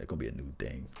Twitch. That's going to be a new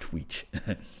thing. Twitch.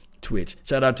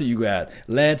 Shout out to you guys.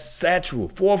 Lance Satchel,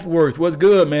 Fort Worth. What's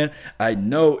good, man? I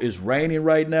know it's raining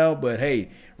right now, but hey,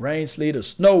 rain, sleet, or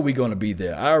snow, we're going to be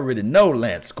there. I already know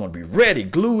Lance is going to be ready,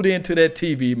 glued into that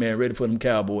TV, man, ready for them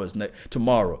Cowboys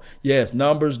tomorrow. Yes,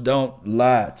 numbers don't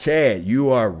lie. Chad, you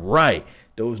are right.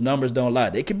 Those numbers don't lie.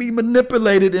 They can be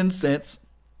manipulated in a sense.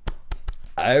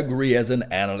 I agree as an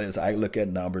analyst. I look at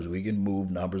numbers. We can move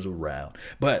numbers around.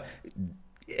 But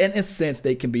in a sense,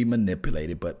 they can be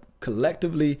manipulated, but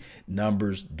collectively,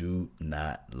 numbers do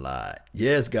not lie.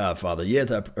 Yes, Godfather. Yes,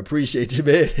 I appreciate you,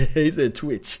 man. He said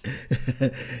Twitch.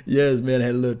 Yes, man. I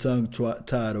had a little tongue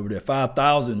tied over there.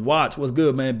 5,000 watts. What's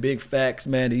good, man? Big facts,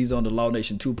 man. He's on the Law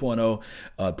Nation 2.0.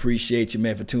 Appreciate you,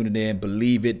 man, for tuning in.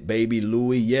 Believe it, baby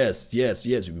Louie. Yes.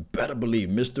 You better believe.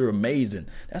 Mr. Amazing.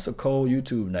 That's a cold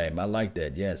YouTube name. I like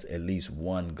that. Yes, at least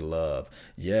one glove.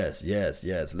 Yes.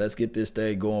 Let's get this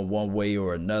thing going one way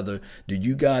or another. Do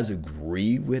you guys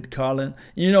agree with Colin?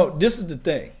 You know, this is the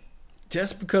thing.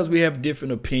 Just because we have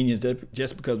different opinions,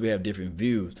 just because we have different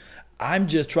views, I'm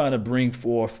just trying to bring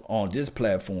forth on this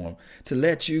platform to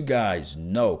let you guys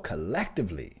know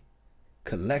collectively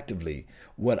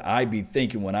what I be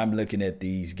thinking when I'm looking at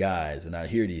these guys and I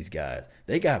hear these guys.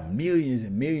 They got millions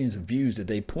and millions of views that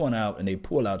they point out and they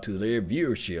pull out to their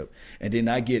viewership. And then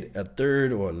I get a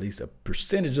third or at least a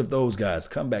percentage of those guys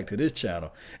come back to this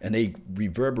channel and they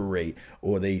reverberate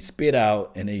or they spit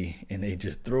out and they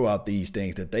just throw out these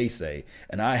things that they say.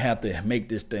 And I have to make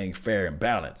this thing fair and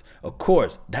balanced. Of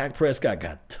course, Dak Prescott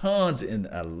got tons and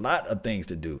a lot of things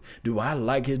to do. Do I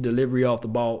like his delivery off the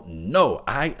ball? No,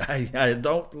 I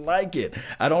don't like it.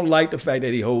 I don't like the fact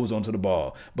that he holds onto the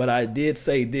ball. But I did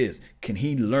say this. Can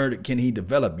he learn? Can he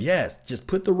develop? Yes. Just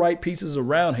put the right pieces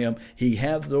around him. He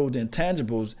has those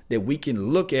intangibles that we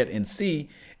can look at and see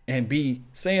and be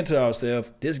saying to ourselves,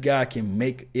 this guy can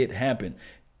make it happen.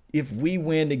 If we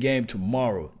win the game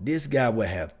tomorrow, this guy will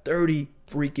have 30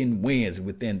 freaking wins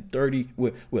within 30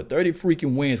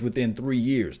 freaking wins within 3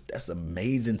 years. That's an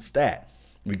amazing stat.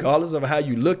 Regardless of how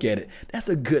you look at it, that's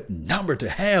a good number to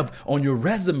have on your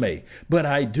resume. But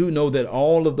I do know that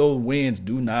all of those wins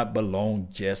do not belong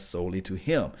just solely to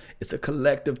him. It's a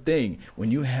collective thing. When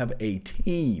you have a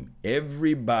team,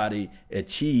 everybody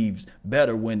achieves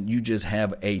better when you just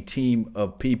have a team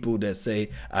of people that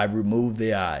say, I remove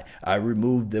the I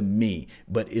remove the me.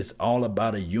 But it's all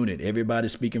about a unit. Everybody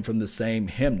speaking from the same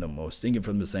hymnum or singing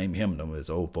from the same hymnum,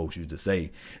 as old folks used to say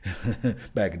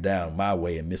back down my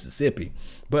way in Mississippi.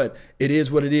 But it is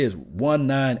what it is.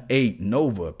 198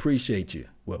 Nova, appreciate you.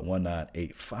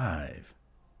 1985.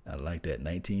 I like that.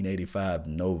 1985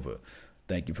 Nova.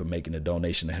 Thank you for making a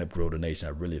donation to help grow the nation.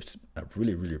 I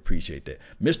really appreciate that.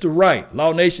 Mr. Wright,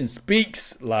 Law Nation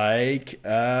speaks like,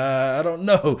 I don't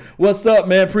know. What's up,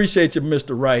 man? Appreciate you,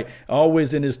 Mr. Wright.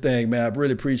 Always in this thing, man. I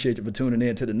really appreciate you for tuning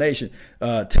in to the nation.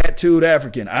 Tattooed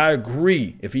African, I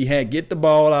agree. If he had get the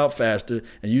ball out faster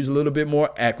and use a little bit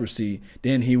more accuracy,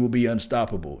 then he will be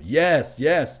unstoppable. Yes,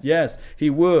 he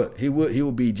would. He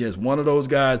would be just one of those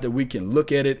guys that we can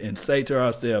look at it and say to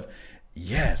ourselves,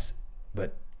 yes,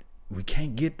 but we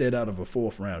can't get that out of a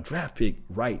 4th round draft pick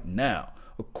right now.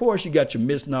 Of course, you got your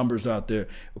missed numbers out there.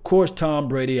 Of course, Tom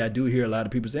Brady, I do hear a lot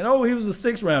of people saying, oh, he was a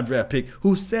 6th round draft pick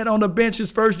who sat on the bench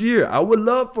his first year. I would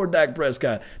love for Dak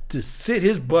Prescott to sit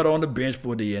his butt on the bench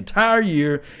for the entire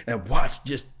year and watch,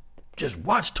 just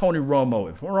watch Tony Romo.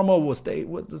 If Romo was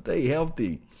to stay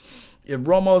healthy, if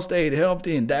Romo stayed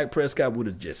healthy and Dak Prescott would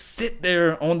have just sit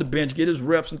there on the bench, get his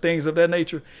reps and things of that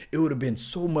nature, it would have been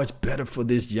so much better for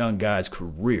this young guy's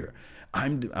career.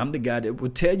 I'm the guy that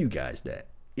would tell you guys that.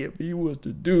 if he was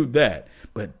to do that.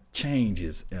 But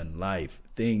changes in life,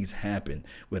 things happen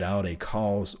without a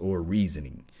cause or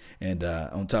reasoning. And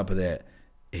on top of that,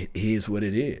 it is what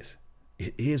it is.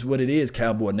 It is what it is,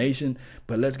 Cowboy Nation.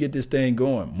 But let's get this thing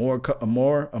going. More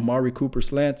Amari Cooper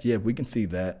slants. Yeah, we can see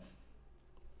that.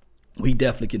 We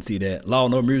definitely can see that. Law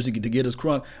No Music to get us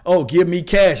crunk. Oh, give me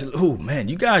cash. Oh, man,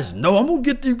 you guys know I'm going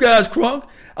to get you guys crunk.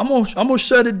 I'm gonna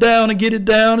shut it down and get it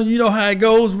down. And you know how it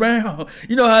goes around.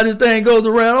 You know how this thing goes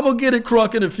around. I'm going to get it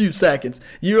crunk in a few seconds.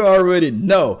 You already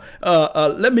know.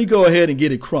 Let me go ahead and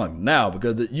get it crunk now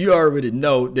because you already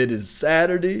know that it's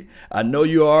Saturday. I know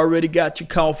you already got your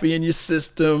coffee in your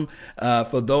system.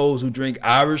 For those who drink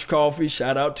Irish coffee,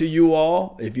 shout out to you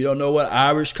all. If you don't know what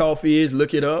Irish coffee is,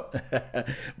 look it up.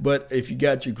 But if you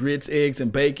got your grits, eggs,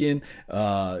 and bacon,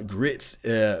 grits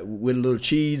with a little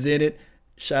cheese in it,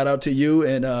 shout out to you.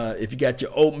 And if you got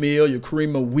your oatmeal, your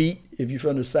cream of wheat, if you're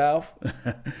from the South,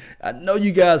 I know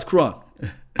you guys crunk.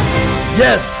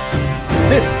 Yes,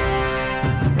 this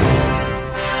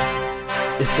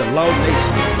is the Law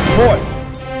Nation Report.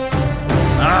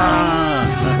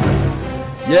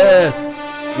 Yes,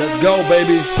 let's go,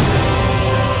 baby.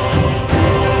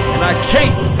 And I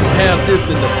can't have this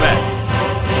in the back.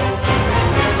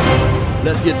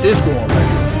 Let's get this going, baby.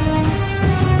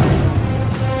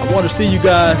 I want to see you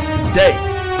guys today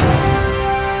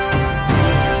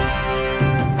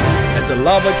at the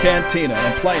Lava Cantina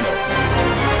in Plano.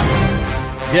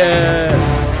 Yes.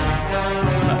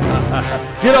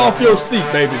 Get off your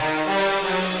seat, baby.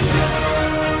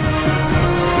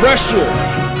 Pressure.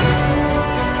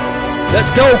 Let's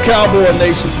go, Cowboy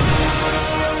Nation.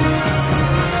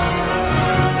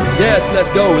 Yes, let's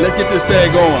go. Let's get this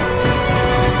thing going.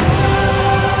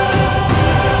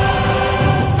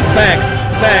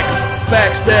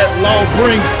 Facts that law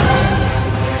brings.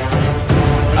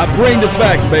 I bring the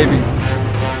facts, baby.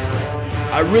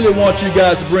 I really want you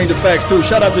guys to bring the facts too.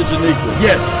 Shout out to Janiqua.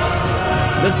 Yes.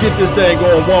 Let's get this thing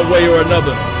going one way or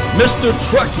another. Mr.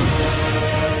 Truckee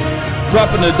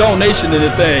dropping a donation in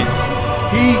the thing.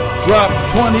 He dropped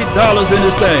 $20 in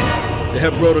this thing to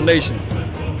help grow the nation.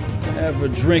 Have a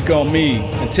drink on me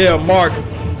and tell Mark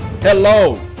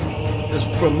hello. This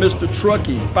is from Mr.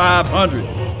 Truckee, 500.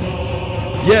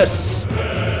 Yes.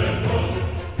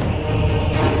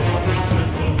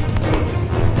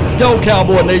 Let's go,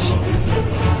 Cowboy Nation.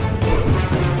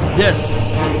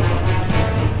 Yes.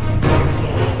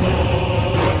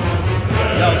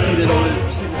 Y'all see that on this?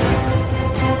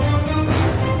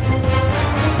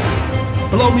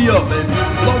 Blow me up, baby.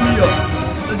 Blow me up.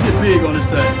 Let's get big on this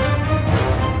thing.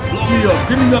 Blow me up.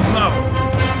 Give me enough power.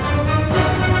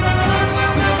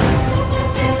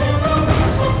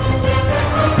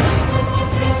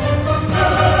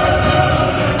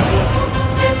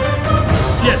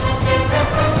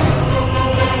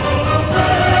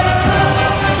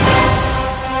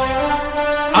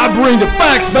 Bring the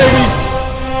facts, baby.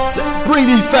 Bring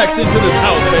these facts into this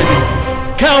house, baby.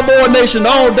 Cowboy Nation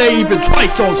all day, even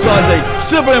twice on Sunday.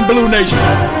 Silver and Blue Nation.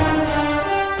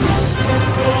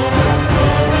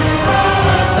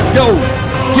 Let's go.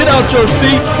 Get out your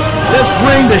seat. Let's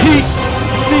bring the heat.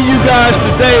 See you guys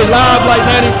today live like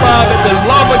 95 at the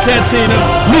Lava Cantina.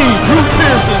 Me, Drew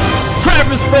Pearson,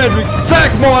 Travis Frederick,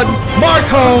 Zach Martin, Mark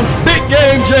Hone, Big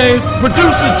Game James,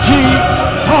 Producer G.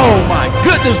 Oh my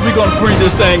goodness, we're going to bring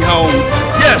this thing home.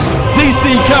 Yes,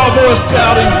 DC Cowboy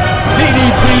Scouting,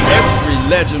 DDP, every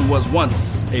legend was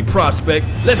once a prospect.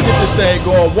 Let's get this thing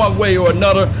going one way or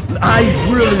another. I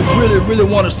really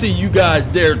want to see you guys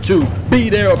there too. Be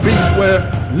there or be square.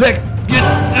 Let's get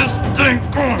this thing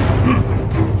going.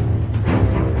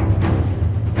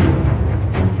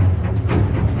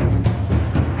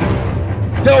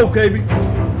 Go, baby.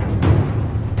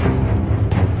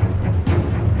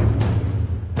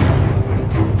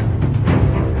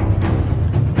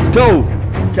 Go,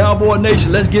 Cowboy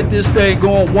Nation. Let's get this thing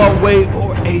going one way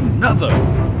or another.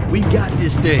 We got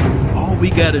this thing. All we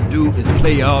got to do is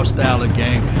play our style of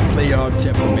game, play our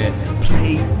temperament,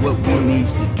 play what we need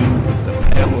to do with the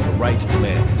path of the righteous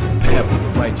man. The path of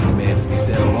the righteous man is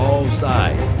beset on all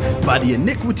sides by the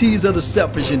iniquities of the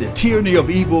selfish and the tyranny of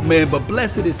evil men. But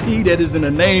blessed is he that is in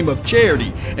the name of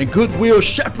charity and goodwill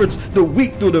shepherds the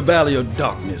weak through the valley of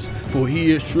darkness. For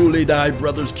he is truly thy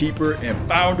brother's keeper and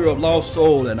founder of lost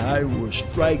soul, and I will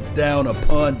strike down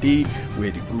upon thee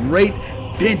with great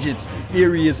vengeance and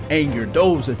furious anger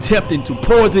those attempting to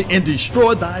poison and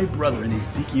destroy thy brother. And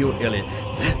Ezekiel Elliott,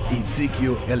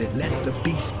 let the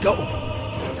beast go.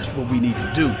 That's what we need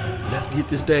to do. Let's get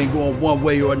this thing going one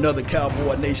way or another.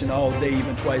 Cowboy Nation all day,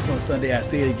 even twice on Sunday. I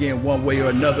say it again, one way or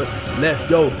another. Let's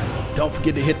go. Don't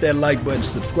forget to hit that like button,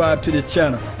 subscribe to this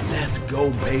channel. Let's go,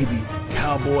 baby.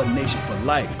 Cowboy Nation for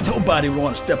life. Nobody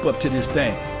want to step up to this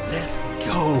thing. Let's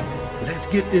go. Let's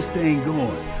get this thing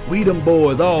going. We them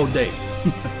boys all day.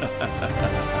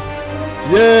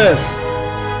 Yes.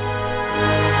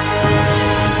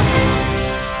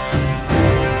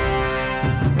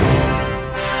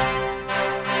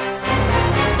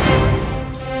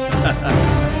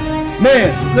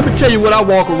 Man, let me tell you what I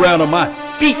walk around on my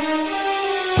feet.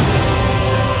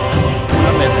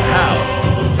 I'm at the house.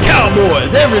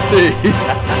 Cowboys, everything.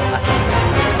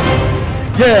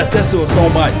 Yes, that's what's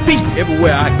on my feet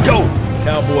everywhere I go.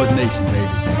 Cowboys Nation, baby.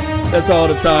 That's all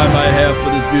the time I have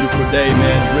for this beautiful day,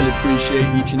 man. Really appreciate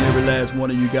each and every last one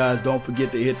of you guys. Don't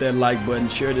forget to hit that like button,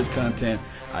 share this content.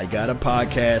 I got a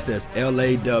podcast that's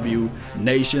LAW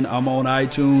Nation. I'm on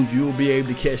iTunes. You'll be able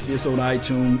to catch this on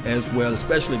iTunes as well,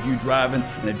 especially if you're driving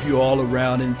and if you're all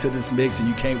around into this mix and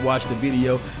you can't watch the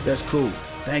video. That's cool.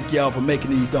 Thank y'all for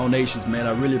making these donations, man.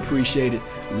 I really appreciate it.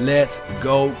 Let's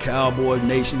go, Cowboys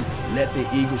Nation. Let the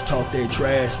Eagles talk their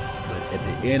trash, but at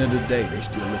the end of the day, they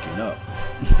still looking up.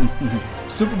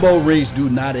 Super Bowl rings do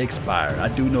not expire. I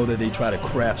do know that they try to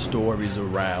craft stories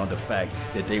around the fact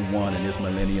that they won in this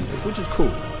millennium, which is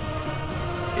cool.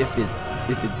 If it's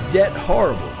that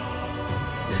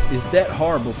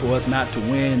horrible for us not to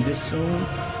win this soon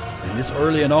and this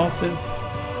early and often,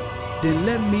 then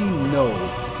let me know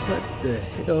what the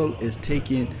hell is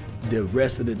taking the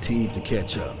rest of the team to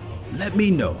catch up. Let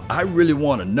me know. I really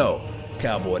want to know,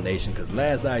 Cowboy Nation, because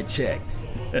last I checked,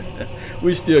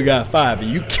 we still got 5, and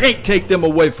you can't take them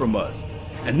away from us.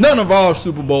 And none of our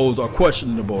Super Bowls are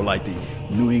questionable like the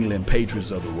New England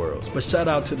Patriots of the world. But shout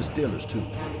out to the Steelers, too.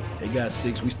 They got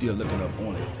 6. We still looking up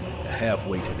only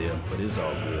halfway to them, but it's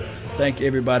all good. Thank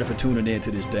everybody for tuning in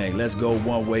to this thing. Let's go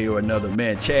one way or another.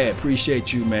 Man, Chad,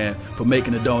 appreciate you, man, for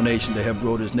making a donation to help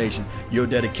grow this nation. Your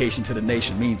dedication to the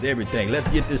nation means everything. Let's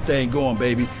get this thing going,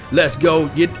 baby. Let's go.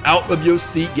 Get out of your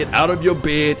seat. Get out of your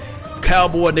bed.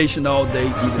 Cowboy Nation all day,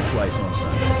 even twice on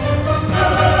Sunday.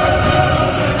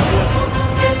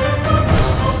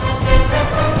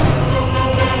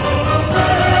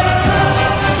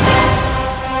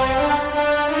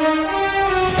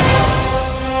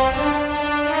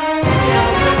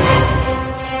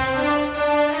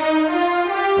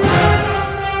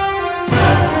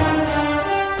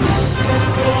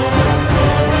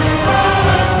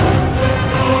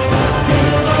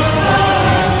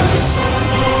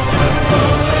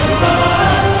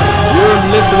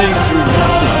 Listening to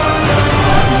nothing.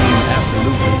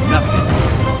 Absolutely nothing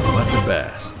but the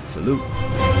best. Salute.